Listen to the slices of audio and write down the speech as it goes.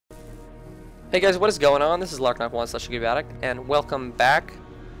Hey guys, what is going on? This is Larknok 1/Geobatic, and welcome back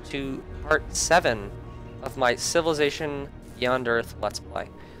to part 7 of my Civilization Beyond Earth Let's Play.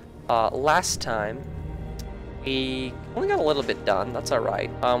 Last time, we only got a little bit done. That's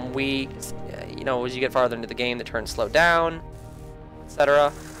alright. As you get farther into the game, the turns slow down,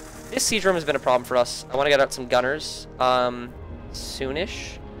 etc. This siege room has been a problem for us. I want to get out some gunners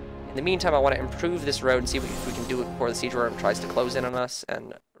soonish. In the meantime, I want to improve this road and see if we can do it before the siege room tries to close in on us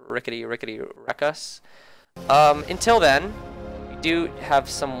and rickety wreck us. Until then, we do have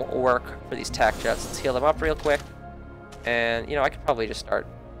some work for these tac jets. Let's heal them up real quick. And, I could probably just start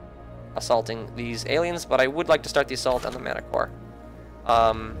assaulting these aliens, but I would like to start the assault on the mana core.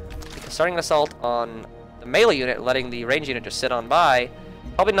 Because starting an assault on the melee unit and letting the range unit just sit on by,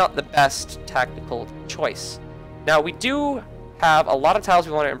 probably not the best tactical choice. Now, we do have a lot of tiles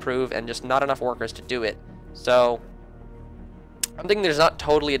we want to improve and just not enough workers to do it. So I'm thinking there's not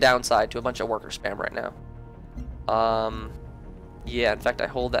totally a downside to a bunch of worker spam right now. Yeah, in fact, I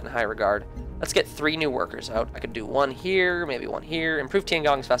hold that in high regard. Let's get 3 new workers out. I could do 1 here, maybe 1 here. Improve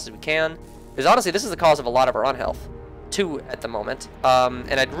Tiangong as fast as we can. Because honestly, this is the cause of a lot of our unhealth. 2 at the moment.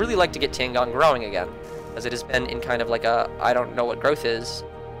 And I'd really like to get Tiangong growing again. As it has been in kind of like a, I don't know what growth is,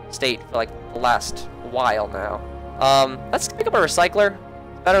 state for like the last while now. Let's pick up a recycler.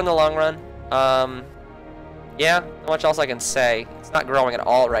 It's better in the long run. Yeah, not much else I can say. It's not growing at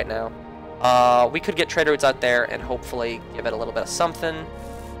all right now. We could get trader routes out there and hopefully give it a little bit of something.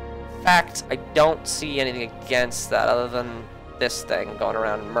 In fact, I don't see anything against that other than this thing going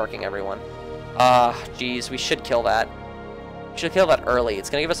around and murking everyone. Geez, we should kill that. We should kill that early. It's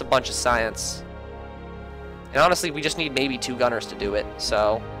gonna give us a bunch of science. And honestly, we just need maybe 2 gunners to do it,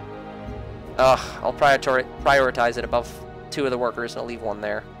 so I'll prioritize it above 2 of the workers, and I'll leave 1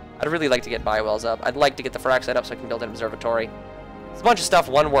 there. I'd really like to get biowells up. I'd like to get the Fraxite up so I can build an observatory. There's a bunch of stuff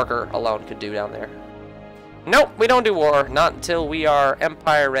 1 worker alone could do down there. Nope, we don't do war. Not until we are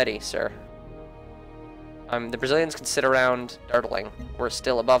empire ready, sir. The Brazilians can sit around durdling. We're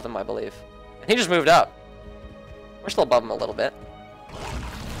still above them, I believe. And he just moved up. We're still above him a little bit.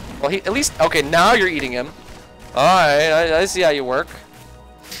 Well, he at least... Okay, now you're eating him. Alright, I see how you work.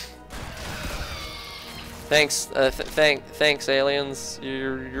 Thanks, thanks, aliens.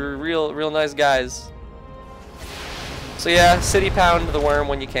 You're real nice guys. So yeah, city pound the worm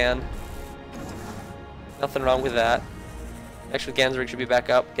when you can. Nothing wrong with that. Actually, Gansrig should be back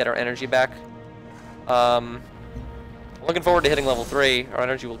up. Get our energy back. Looking forward to hitting level 3. Our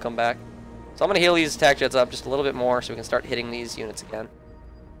energy will come back. So I'm gonna heal these attack jets up just a little bit more so we can start hitting these units again.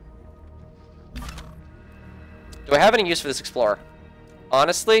 Do I have any use for this explorer?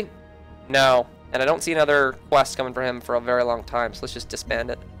 Honestly, no. And I don't see another quest coming for him for a very long time, so let's just disband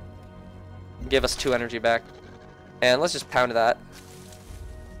it. Give us 2 energy back. And let's just pound that.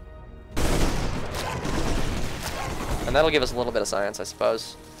 And that'll give us a little bit of science, I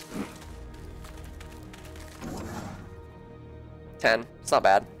suppose. 10. It's not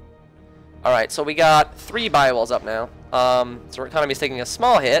bad. Alright, so we got 3 biowells up now. So our economy's taking a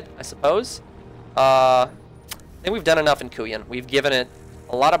small hit, I suppose. I think we've done enough in Kuyan. We've given it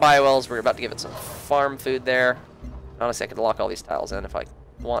a lot of biowells. We're about to give it some farm food there. Honestly, I could lock all these tiles in if I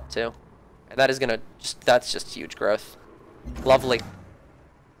want to. And that is gonna that's just huge growth. Lovely.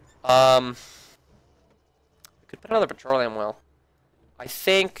 We could put another petroleum well. I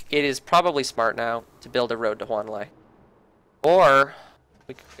think it is probably smart now to build a road to Huanlei. Or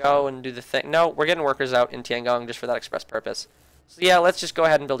we could go and do the thing. No, we're getting workers out in Tiangong just for that express purpose. So yeah, let's just go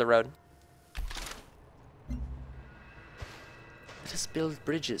ahead and build a road. Let us build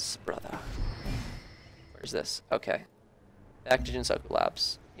bridges, brother. Where's this? Okay. Back to Jinsoku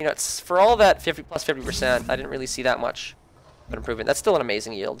Labs. It's for all that 50 plus 50%, I didn't really see that much of an improvement. That's still an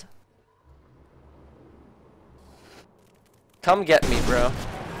amazing yield. Come get me, bro.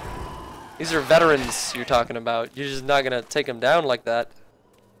 These are veterans you're talking about. You're just not gonna take them down like that.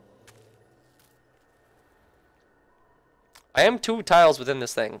 I am 2 tiles within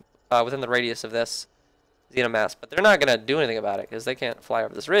this thing, within the radius of this Xenomass, but they're not gonna do anything about it because they can't fly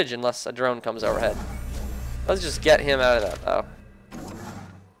over this ridge unless a drone comes overhead. Let's just get him out of that, though.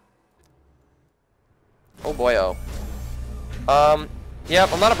 Oh boy, oh.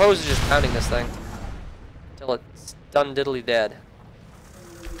 Yep, I'm not opposed to just pounding this thing until it's done diddly dead.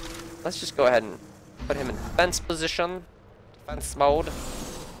 Let's just go ahead and put him in defense position, defense mode,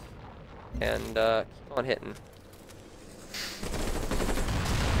 and keep on hitting.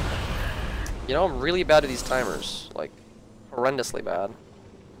 I'm really bad at these timers, like horrendously bad.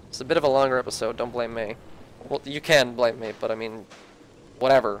 It's a bit of a longer episode, don't blame me. Well, you can blame me, but I mean,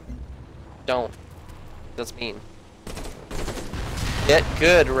 whatever. Don't. That's mean. Get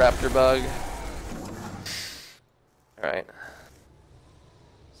good, raptor bug. Alright.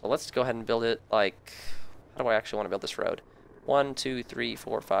 So let's go ahead and build it like... How do I actually want to build this road? 1, 2, 3,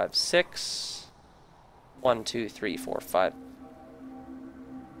 4, 5, 6. 1, 2, 3, 4, 5.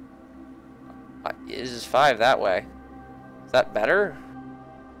 Is 5 that way? Is that better?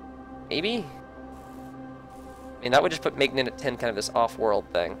 Maybe? I mean, that would just put making it 10 kind of this off-world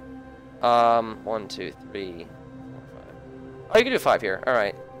thing. 1, 2, 3, 4, 5. Oh, you can do 5 here.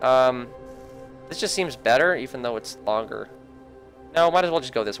 Alright. This just seems better, even though it's longer. No, might as well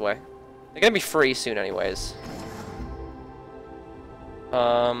just go this way. They're gonna be free soon anyways.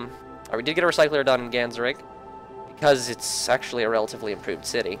 Alright, we did get a recycler done in Ganzrig, because it's actually a relatively improved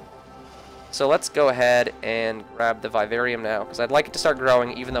city. So let's go ahead and grab the Vivarium now, because I'd like it to start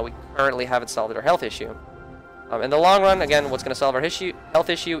growing, even though we currently haven't solved our health issue. In the long run, again, what's going to solve our health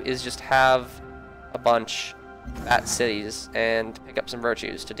issue is just have a bunch of fat cities and pick up some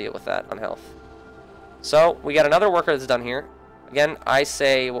virtues to deal with that on health. So, we got another worker that's done here. Again, I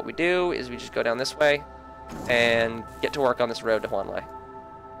say what we do is we just go down this way and get to work on this road to Huanlai.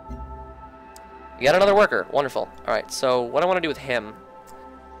 We got another worker. Wonderful. Alright, so what I want to do with him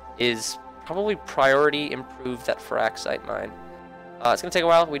is probably priority improve that Faraxite mine. It's going to take a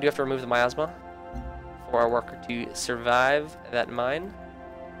while. We do have to remove the miasma for our worker to survive that mine.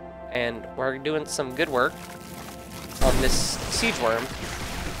 And we're doing some good work on this siege worm.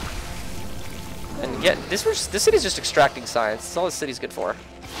 And yet, this city's just extracting science. That's all this city's good for.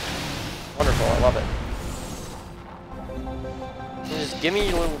 Wonderful, I love it. Just give me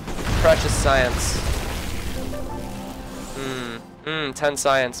your little precious science. 10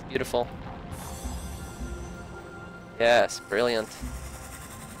 science, beautiful. Yes, brilliant.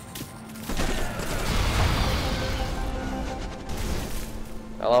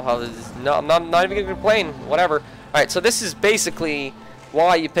 I love how this is, no, I'm not even gonna complain, whatever. Alright, so this is basically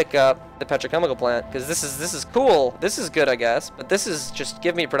why you pick up the petrochemical plant, because this is cool. This is good, I guess, but this is just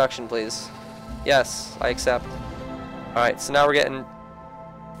give me production, please. Yes, I accept. Alright, so now we're getting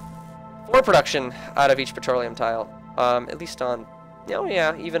 4 production out of each petroleum tile. At least on, oh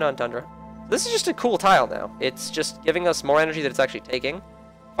yeah, even on Tundra. This is just a cool tile now. It's just giving us more energy that it's actually taking.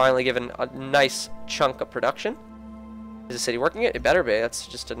 Finally given a nice chunk of production. Is the city working it? It better be. That's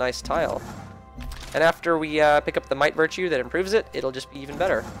just a nice tile. And after we pick up the might virtue that improves it, it'll just be even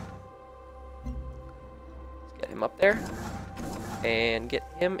better. Let's get him up there. And get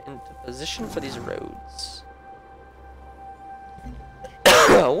him into position for these roads.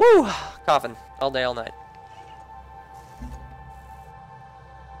 Woo! Coughing. All day, all night.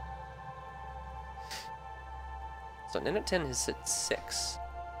 So Ninatin is at 6.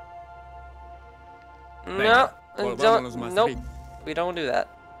 No, nope. We don't do that.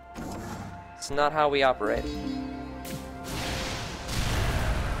 It's not how we operate.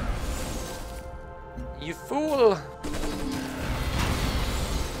 You fool!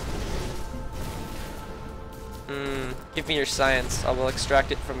 Give me your science. I will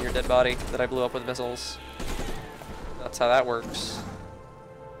extract it from your dead body that I blew up with missiles. That's how that works.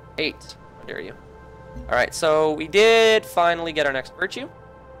 8. How dare you? Alright, so we did finally get our next virtue.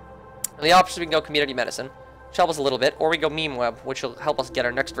 And the option we can go community medicine, which helps us a little bit, or we go meme web, which will help us get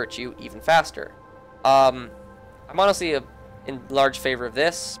our next virtue even faster. I'm honestly in large favor of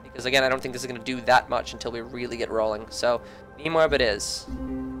this, because again, I don't think this is going to do that much until we really get rolling. So, meme web it is.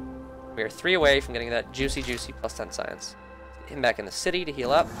 We are 3 away from getting that juicy plus 10 science. Get him back in the city to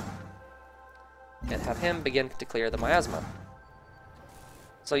heal up, and have him begin to clear the miasma.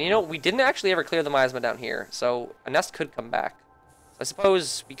 So, you know, we didn't actually ever clear the miasma down here, so a nest could come back. So I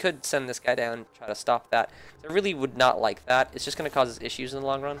suppose we could send this guy down and try to stop that. I really would not like that. It's just going to cause us issues in the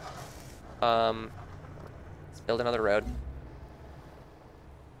long run. Let's build another road.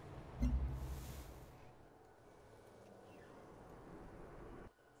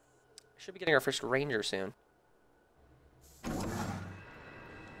 Should be getting our first ranger soon.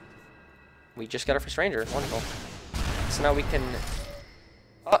 We just got our first ranger. Wonderful. So now we can...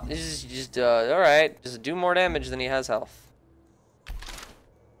 Oh, this is just, alright. Just do more damage than he has health.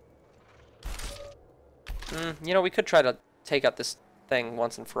 You know, we could try to take out this thing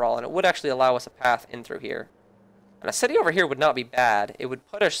once and for all, and it would actually allow us a path in through here. And a city over here would not be bad. It would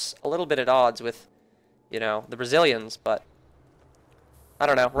put us a little bit at odds with, you know, the Brazilians, but... I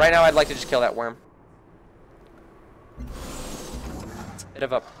don't know. Right now, I'd like to just kill that worm. It's a bit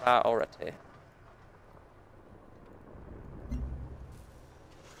of a priority.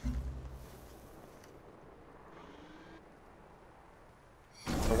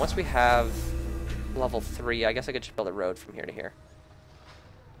 So once we have level 3, I guess I could just build a road from here to here.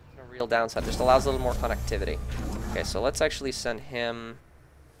 No real downside. Just allows a little more connectivity. Okay, so let's actually send him...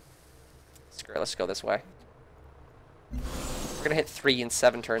 Screw it, let's go this way. We're gonna hit 3 in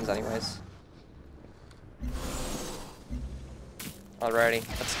 7 turns anyways. Alrighty,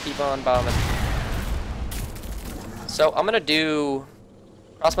 let's keep on bombing. So I'm gonna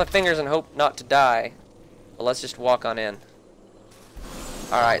cross my fingers and hope not to die. But let's just walk on in.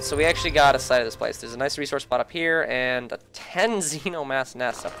 Alright, so we actually got a sight of this place. There's a nice resource spot up here, and a 10 xenomass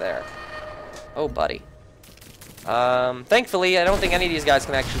nest up there. Oh, buddy. Thankfully, I don't think any of these guys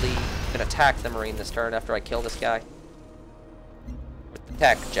can actually even attack the marine this turn after I kill this guy. With the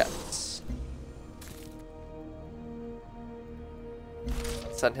tech jets.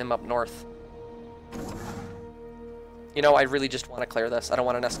 Let's send him up north. You know, I really just want to clear this. I don't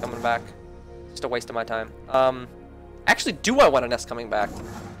want a nest coming back. Just a waste of my time. Actually, do I want a nest coming back?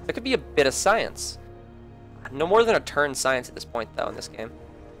 That could be a bit of science. No more than a turn science at this point, though, in this game.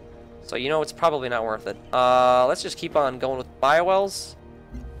 So, you know, it's probably not worth it. Let's just keep on going with biowells.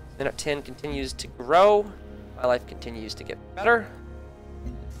 Minute 10 continues to grow. My life continues to get better.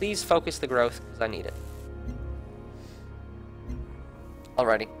 Please focus the growth, because I need it.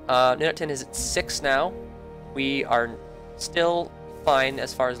 Alrighty. Minute 10 is at 6 now. We are still fine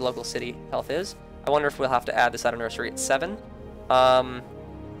as far as local city health is. I wonder if we'll have to add this auto nursery at 7. I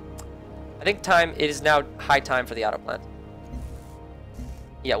think it is now high time for the auto plant.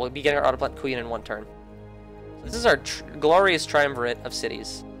 Yeah, we'll be getting our auto plant queen in 1 turn. So this is our glorious triumvirate of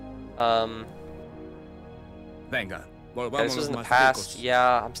cities. Venga. Okay, this was in the past.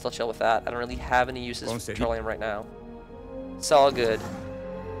 Yeah, I'm still chill with that. I don't really have any uses for petroleum right now. It's all good.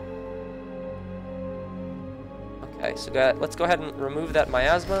 Okay, so let's go ahead and remove that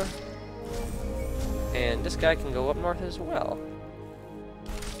miasma. And this guy can go up north as well.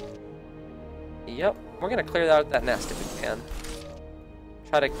 Yep, we're gonna clear out that nest if we can.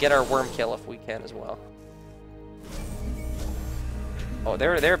 Try to get our worm kill if we can as well. Oh,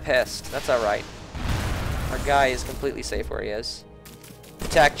 they're pissed. That's alright. Our guy is completely safe where he is.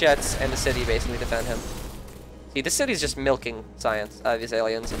 Attack jets and the city basically defend him. See, this city's just milking science, these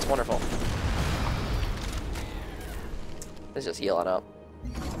aliens. It's wonderful. It's just healing up.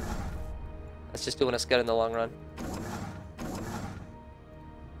 That's just doing us good in the long run.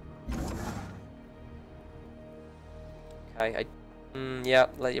 Okay, yeah,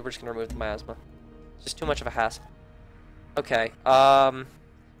 we're just gonna remove the miasma. It's just too much of a hassle. Okay,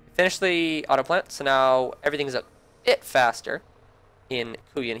 finish the auto plant, so now everything's a bit faster in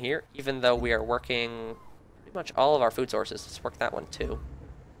Kuyan here, even though we are working pretty much all of our food sources. Let's work that one too.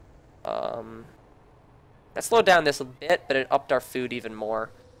 That slowed down this a bit, but it upped our food even more.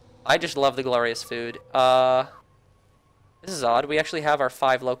 I just love the glorious food. This is odd. We actually have our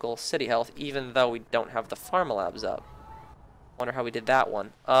 5 local city health, even though we don't have the Pharma Labs up. Wonder how we did that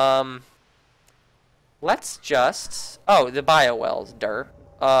one. Let's just... Oh, the biowells,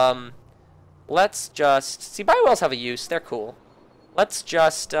 let's just... See, biowells have a use. They're cool. Let's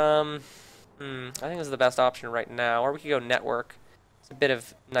just... I think this is the best option right now. Or we could go network. It's a bit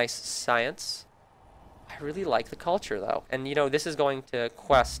of nice science. I really like the culture, though. And, you know, this is going to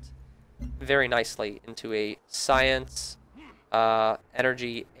quest very nicely into a science,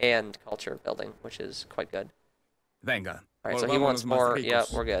 energy, and culture building, which is quite good. Venga. Alright, so he wants more. Yeah,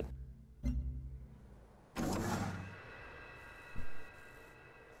 we're good.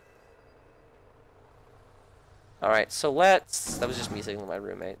 Alright, so let's... That was just me signaling my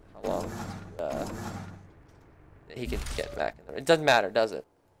roommate. How long he can get back in there. It doesn't matter, does it?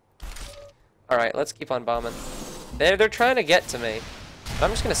 Alright, let's keep on bombing. They're trying to get to me. But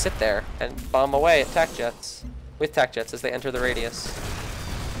I'm just going to sit there and bomb away at tac jets. With tac jets as they enter the radius.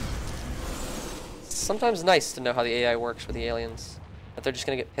 It's sometimes nice to know how the AI works with the aliens. That they're just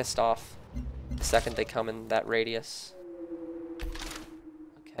going to get pissed off the second they come in that radius.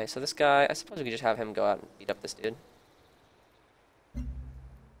 Okay, so this guy, I suppose we could just have him go out and beat up this dude.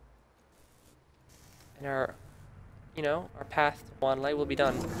 And our, you know, our path to Wanlei will be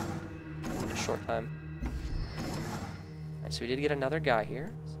done in a short time. Alright, so we did get another guy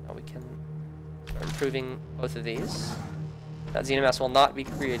here. So now we can start improving both of these. That Xenomass will not be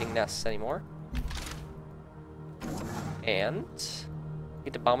creating nests anymore. And we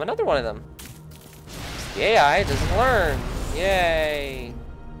get to bomb another one of them. The AI doesn't learn. Yay!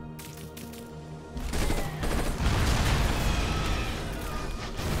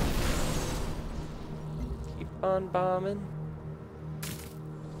 Keep on bombing.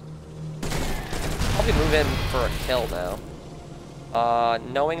 Probably move in for a kill now.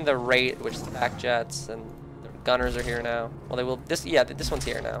 Knowing the rate at which the pack jets and the gunners are here now. Well, they will. This one's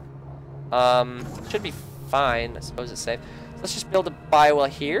here now. Should be fine. I suppose it's safe. So let's just build a biowell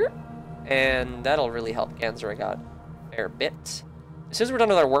here, and that'll really help Ganzereg out a fair bit. As soon as we're done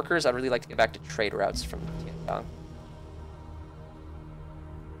with our workers, I'd really like to get back to trade routes from Tiangong.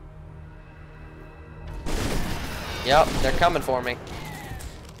 Yep, they're coming for me.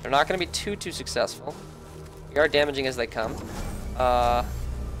 They're not going to be too successful. We are damaging as they come. Not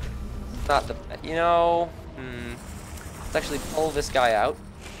the... You know... Let's actually pull this guy out.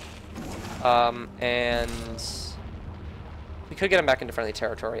 And... We could get him back into friendly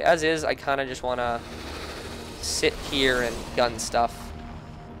territory. As is, I kind of just want to sit here and gun stuff.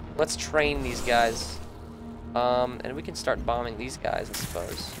 Let's train these guys. And we can start bombing these guys, I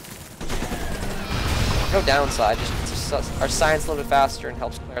suppose. No downside, just our science a little bit faster and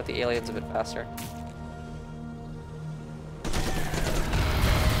helps clear out the aliens a bit faster.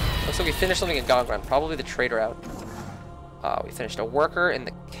 Looks like we finished something in Gongran, probably the trader out. We finished a worker in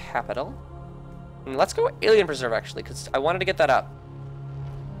the capital. And let's go Alien Preserve, actually, because I wanted to get that up.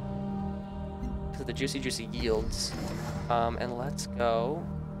 Because of the juicy yields. And let's go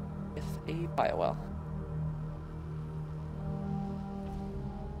with a biowell.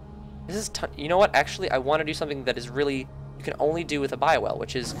 This is you know what? Actually, I want to do something that is really you can only do with a biowell,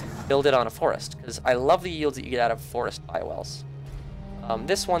 which is build it on a forest. Because I love the yields that you get out of forest biowells.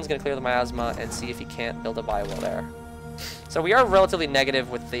 This one's going to clear the miasma and see if he can't build a biowell there. So we are relatively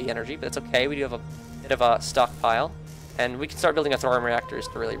negative with the energy, but it's okay. We do have a bit of a stockpile. And we can start building a thorium reactors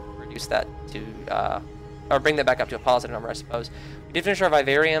to really reduce that to... or bring that back up to a positive number, I suppose. We did finish our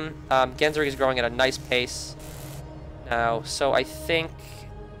vivarium. Gensrig is growing at a nice pace now, so I think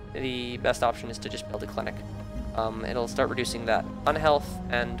the best option is to just build a clinic. It'll start reducing that unhealth,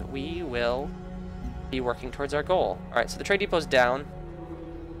 and we will be working towards our goal. Alright, so the trade depot's down.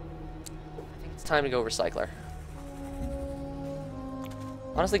 I think it's time to go recycler.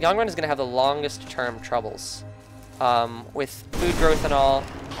 Honestly, Gongran is going to have the longest term troubles. With food growth and all,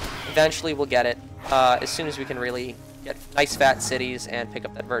 eventually we'll get it. As soon as we can really get nice fat cities and pick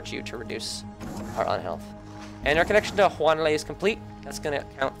up that virtue to reduce our unhealth. And our connection to Huanle is complete. That's going to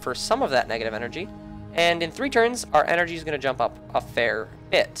account for some of that negative energy. And in 3 turns, our energy is going to jump up a fair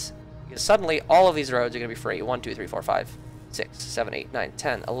bit. Because suddenly, all of these roads are going to be free. 1, 2, 3, 4, 5, 6, 7, 8, 9,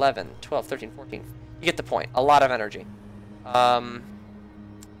 10, 11, 12, 13, 14. You get the point. A lot of energy.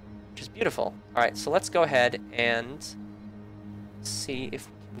 Which is beautiful. Alright, so let's go ahead and see if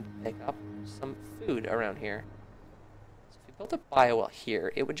we can pick up some food around here. So if we built a biowell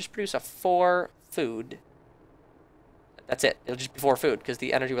here, it would just produce a 4 food. That's it. It'll just be 4 food, because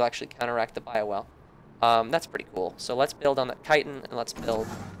the energy will actually counteract the biowell. That's pretty cool. So let's build on that chitin, and let's build...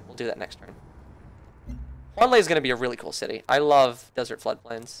 We'll do that next turn. Huanle is going to be a really cool city. I love desert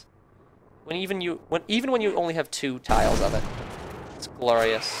floodplains. Even when you only have 2 tiles of it, it's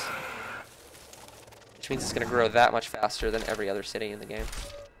glorious. Which means it's going to grow that much faster than every other city in the game.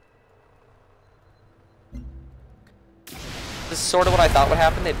 This is sort of what I thought would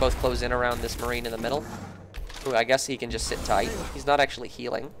happen. They'd both close in around this marine in the middle. Ooh, I guess he can just sit tight. He's not actually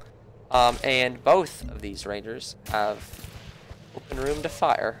healing. And both of these rangers have open room to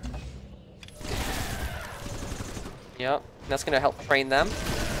fire. Yep, that's going to help train them.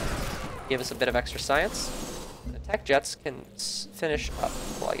 Give us a bit of extra science. The tech jets can finish up.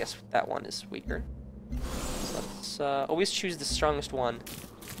 Well, I guess that one is weaker. So let's always choose the strongest one.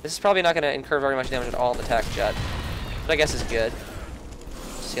 This is probably not going to incur very much damage at all in the tech jet. But I guess is good.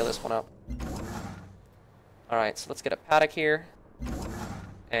 Seal this one up. Alright, so let's get a paddock here.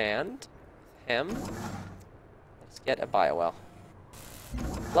 And him. Let's get a biowell.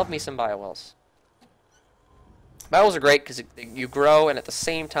 Love me some biowells. Biowells are great because you grow, and at the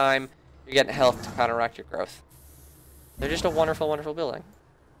same time, you're getting health to counteract your growth. They're just a wonderful, wonderful building.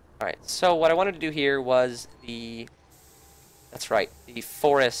 Alright, so what I wanted to do here was the... That's right, the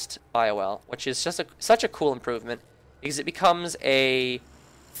forest biowell, which is just such a cool improvement because it becomes a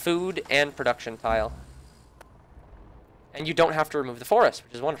food and production tile. And you don't have to remove the forest,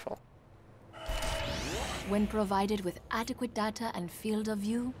 which is wonderful. When provided with adequate data and field of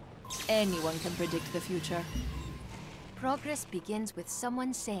view, anyone can predict the future. Progress begins with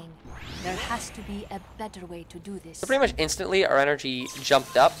someone saying, there has to be a better way to do this. So pretty much instantly our energy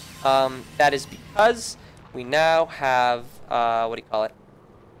jumped up. That is because we now have, what do you call it?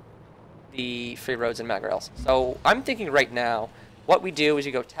 The free roads and mag rails. So I'm thinking right now, what we do is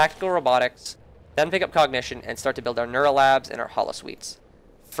you go tactical robotics, then pick up cognition and start to build our neural labs and our holosuites.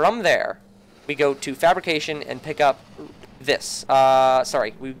 From there, we go to fabrication and pick up this.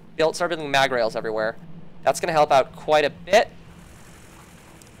 Sorry, we start building mag rails everywhere. That's going to help out quite a bit.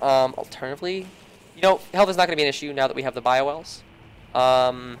 Alternatively, you know, health is not going to be an issue now that we have the biowells.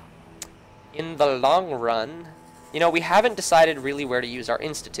 In the long run, you know, we haven't decided really where to use our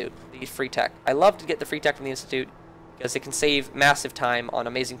institute, the free tech. I love to get the free tech from the institute because it can save massive time on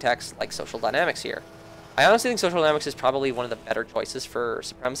amazing techs like social dynamics here. I honestly think social dynamics is probably one of the better choices for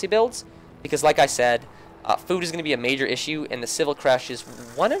supremacy builds because, like I said, Food is going to be a major issue, and the Civil Crash is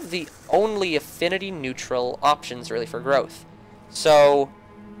one of the only affinity-neutral options, really, for growth. So,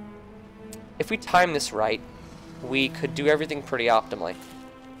 if we time this right, we could do everything pretty optimally.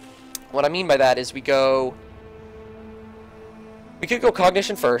 What I mean by that is we could go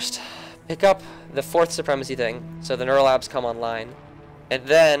Cognition first, pick up the 4th Supremacy thing, so the Neural Labs come online, and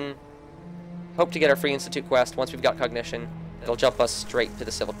then hope to get our Free Institute quest once we've got Cognition. It'll jump us straight to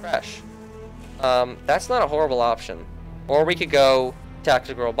the Civil Crash. That's not a horrible option. Or we could go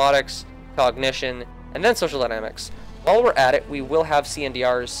Tactical Robotics, Cognition, and then Social Dynamics. While we're at it, we will have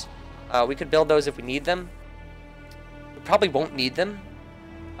CNDRs. We could build those if we need them. We probably won't need them,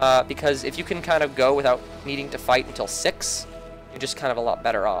 because if you can kind of go without needing to fight until 6, you're just kind of a lot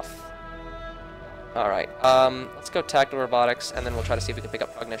better off. Alright, let's go Tactical Robotics, and then we'll try to see if we can pick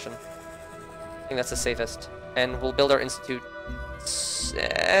up Cognition. I think that's the safest. And we'll build our Institute.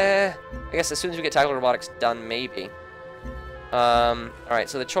 I guess as soon as we get Tactical Robotics done, maybe. Alright,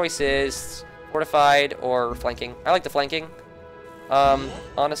 so the choice is Fortified or Flanking. I like the Flanking.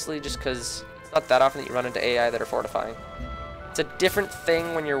 Honestly, just because it's not that often that you run into AI that are fortifying. It's a different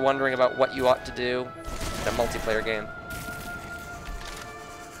thing when you're wondering about what you ought to do in a multiplayer game.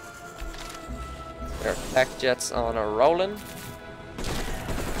 There are tech jets on a rolling.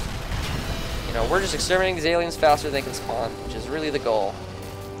 You know, we're just exterminating these aliens faster than they can spawn, which is really the goal.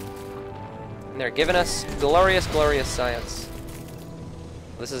 And they're giving us glorious, glorious science.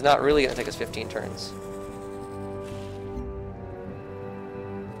 This is not really going to take us 15 turns.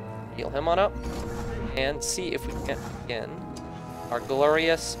 Heal him on up, and see if we can begin our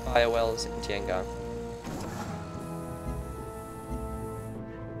glorious biowells in Tiangong.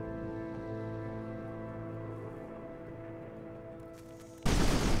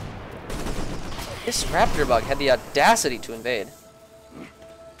 This raptor bug had the audacity to invade.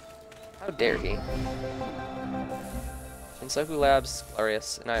 How dare he? Shinsoku Labs,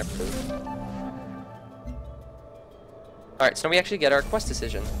 glorious, and I approve. Alright, so now we actually get our quest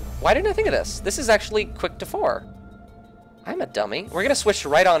decision. Why didn't I think of this? This is actually quick to 4. I'm a dummy. We're gonna switch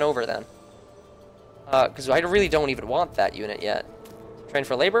right on over then. Because I really don't even want that unit yet. Train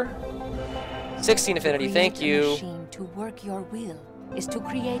for labor? 16 affinity, thank you. To create a machine to work your will is to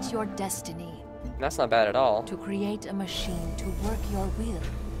create your destiny. That's not bad at all. To create a machine to work your will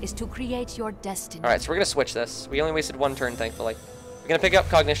is to create your destiny. Alright, so we're gonna switch this. We only wasted 1 turn, thankfully. We're gonna pick up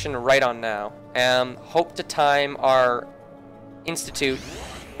Cognition right on now. Hope to time our Institute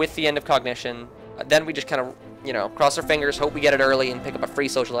with the end of Cognition. Then we just kind of, you know, cross our fingers, hope we get it early, and pick up a free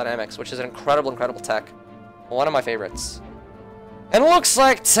Social Dynamics, which is an incredible, incredible tech. One of my favorites. And looks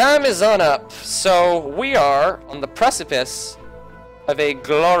like time is on up. So we are on the precipice of a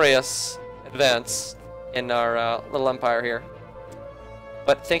glorious advance in our little empire here.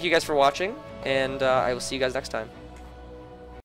 But thank you guys for watching, and I will see you guys next time.